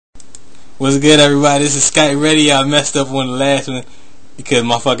What's good, everybody? This is Skype Radio. I messed up on the last one because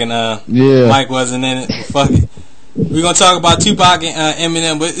my fucking mic wasn't in it. But fuck it. We're gonna talk about Tupac and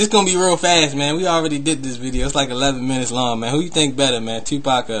Eminem, but it's gonna be real fast, man. We already did this video. It's like 11 minutes long, man. Who you think better, man?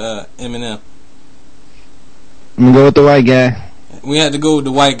 Tupac or Eminem? I'm gonna go with the white guy. We had to go with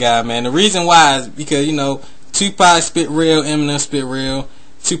the white guy, man. The reason why is because, you know, Tupac spit real, Eminem spit real.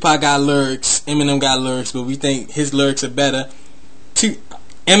 Tupac got lyrics, Eminem got lyrics, but we think his lyrics are better.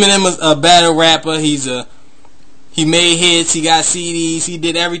 Eminem is a better rapper. He made hits, he got CDs, he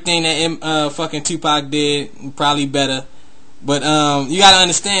did everything that fucking Tupac did, probably better. But you gotta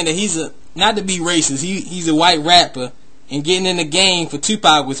understand that he's not to be racist, he's a white rapper, and getting in the game for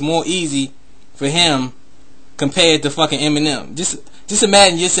Tupac was more easy for him compared to fucking Eminem. Just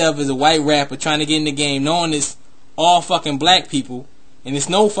imagine yourself as a white rapper trying to get in the game, knowing it's all fucking black people, and there's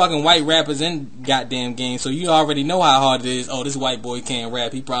no fucking white rappers in goddamn game, so you already know how hard it is. Oh, this white boy can't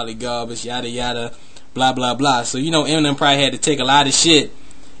rap, he probably garbage, yada yada, blah blah blah. So you know Eminem probably had to take a lot of shit,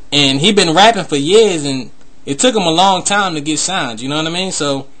 and he been rapping for years, and it took him a long time to get signed, you know what I mean?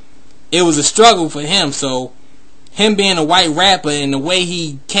 So it was a struggle for him. So him being a white rapper and the way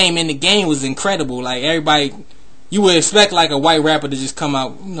he came in the game was incredible. Like, everybody, you would expect like a white rapper to just come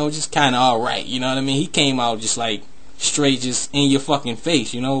out, you know, just kind of alright, you know what I mean? He came out just like straight, just in your fucking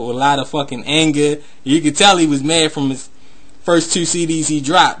face, you know, with a lot of fucking anger. You could tell he was mad from his first 2 CDs he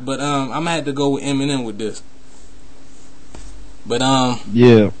dropped. But I'm gonna have to go with Eminem with this. But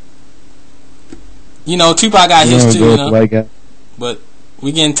yeah, you know, Tupac got hits too, you know. But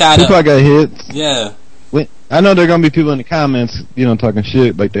we getting tied up. Tupac got hits. Yeah. I know there are gonna be people in the comments, you know, talking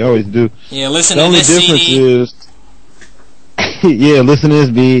shit like they always do. Yeah, listen to this CD. The only difference is, yeah, listen to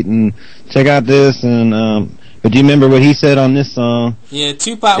this beat and check out this and But do you remember what he said on this song? Yeah,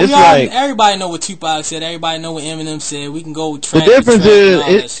 Tupac. Everybody know what Tupac said. Everybody know what Eminem said. We can go track. The difference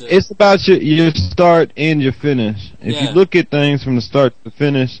is it's about your start and your finish. If you look at things from the start to the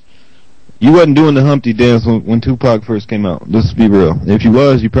finish, you wasn't doing the Humpty dance when Tupac first came out. Let's be real. If you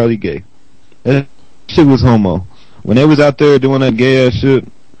was, you probably gay. That shit was homo. When they was out there doing that gay ass shit,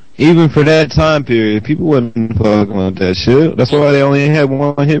 even for that time period, people wasn't fucking with that shit. That's why they only had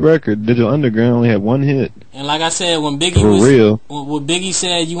one hit record. Digital Underground only had one hit. And like I said, when Biggie what Biggie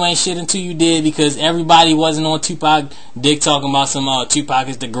said, you ain't shit until you did, because everybody wasn't on Tupac dick talking about some Tupac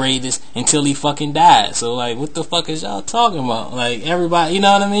is the greatest until he fucking died. So like, what the fuck is y'all talking about? Like, everybody, you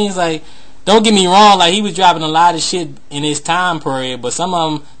know what I mean? It's like, don't get me wrong, like, he was dropping a lot of shit in his time period, but some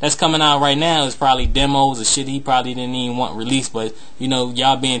of them that's coming out right now is probably demos or shit he probably didn't even want released. But you know,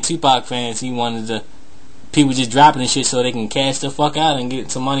 y'all being Tupac fans, he wanted people just dropping the shit so they can cash the fuck out and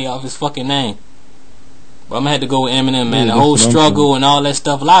get some money off his fucking name. But I'm gonna have to go with Eminem, man. The whole struggle and all that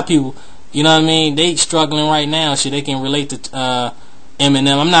stuff. A lot of people, you know what I mean, they struggling right now, so they can relate to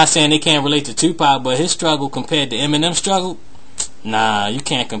Eminem. I'm not saying they can't relate to Tupac, but his struggle compared to Eminem's struggle, nah, you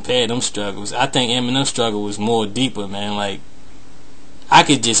can't compare them struggles. I think Eminem's struggle was more deeper, man. Like, I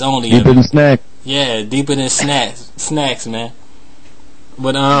could just only deeper than snacks. Yeah, deeper than snacks, man.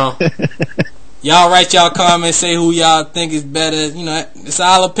 But y'all write y'all comments, say who y'all think is better. You know, it's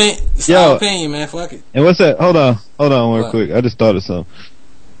all opinion. It's all opinion, man. Fuck it. And what's that? Hold on, real quick. I just thought of something.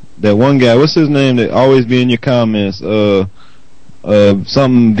 That one guy, what's his name? That always be in your comments.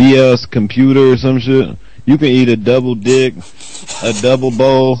 Something VS computer or some shit. You can eat a double dick, a double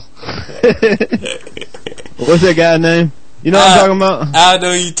bowl. What's that guy's name? You know what I'm talking about? I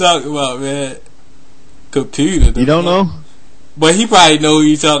know who you talking about, man. Computer. You don't know? But he probably know who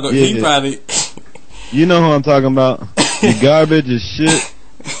you talking about. Yeah, probably. You know who I'm talking about. You garbage is shit.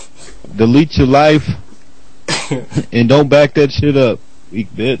 Delete your life. And don't back that shit up,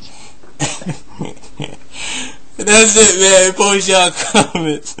 weak bitch. That's it, man. Post y'all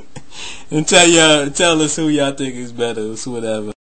comments. And tell us who y'all think is better or whatever.